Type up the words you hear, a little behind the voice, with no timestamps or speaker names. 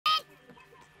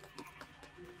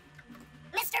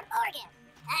Morgan.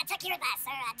 I took your advice,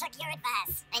 sir. I took your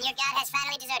advice. And your God has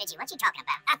finally deserted you. What you talking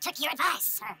about? I took your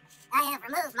advice, sir. I have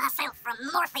removed myself from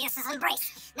Morpheus's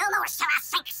embrace. No more shall I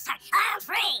sink, sir. I am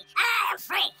free. I am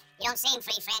free. You don't seem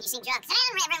free, friend. You seem drunk.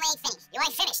 Reverend, we ain't finished. You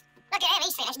ain't finished. Look at him.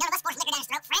 He's finished. None of us forced liquor down his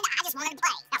throat, friend. I just wanted to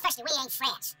play. Now, firstly, we ain't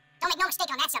friends. Don't make no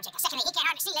mistake on that subject. Now, secondly, he can't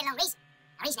hardly see, let alone reason.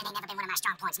 Now, reasoning ain't never been one of my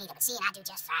strong points neither, but seeing I do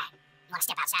just fine. You want to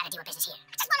step outside and do a business here?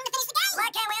 I just want him to finish the game. Why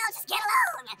can't we all just get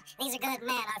along? These are good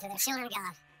men, Arthur. They're children of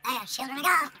God. They are children of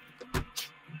God.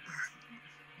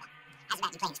 How's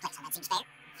about you playing this place? That seems fair.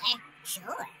 Fair?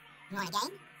 Sure. You want a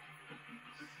game?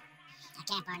 I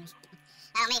can't, partners.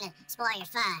 I don't mean to spoil your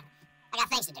fun. I got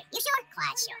things to do. You sure?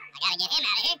 Quite sure. I gotta get him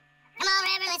out of here. Come on,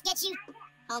 Reverend, let's get you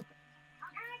home.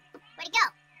 Where'd he go?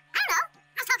 I don't know.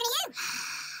 I was talking to you.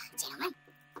 Gentlemen.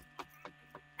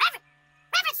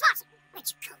 Reverend Swanson! Where'd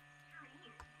you go?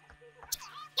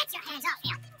 Get your hands off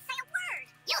him. I didn't say a word.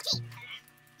 You keep.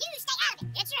 You stay out of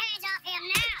it. Get your hands off him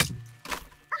now.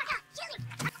 Oh my God, kill him.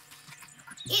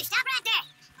 You stop right there.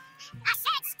 I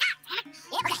said stop, damn it.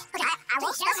 Yeah, okay, I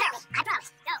won't show her. I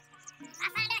promise. Go. I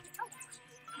find out you told me.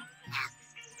 Now,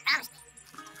 promise me.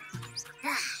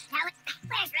 Now,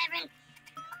 where's Reverend?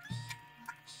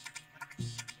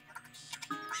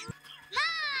 Come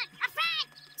on, a friend.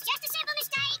 It's just a simple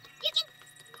mistake. You can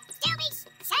still be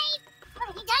saved. What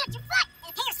have you done with your foot?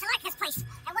 It appears to like this place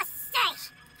and wants to stay.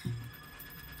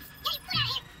 Get your foot out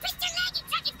of here. Twist your leg, you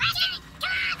drunken bastard.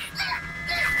 Come on.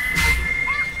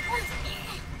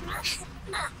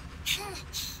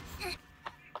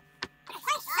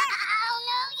 Oh,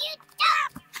 no, you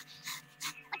don't.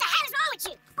 What the hell is wrong with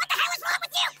you? What the hell is wrong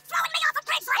with you? Throwing me off a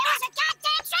bridge like There that? was a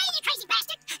goddamn train, you crazy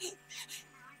bastard.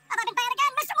 Have I been bad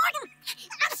again, Mr. Morgan?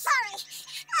 I'm sorry.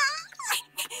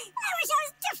 I wish I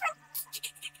was different.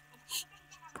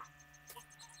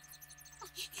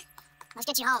 Let's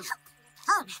get you home.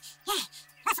 Home? Yeah,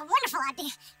 that's a wonderful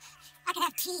idea. I can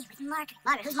have tea with Margaret.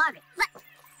 Margaret? Who's Margaret?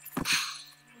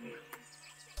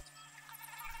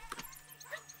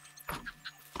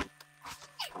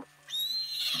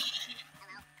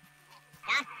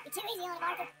 John? You're too easy on it,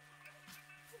 Margaret.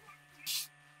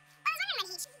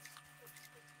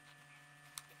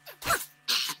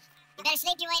 You better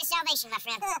sleep your way to salvation, my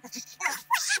friend. What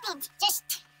happened?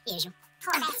 Just usual.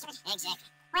 Poor bastard. Exactly.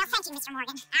 Well, thank you, Mr.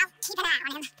 Morgan. I'll keep an eye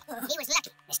on him. He was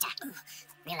lucky this time.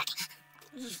 Real lucky.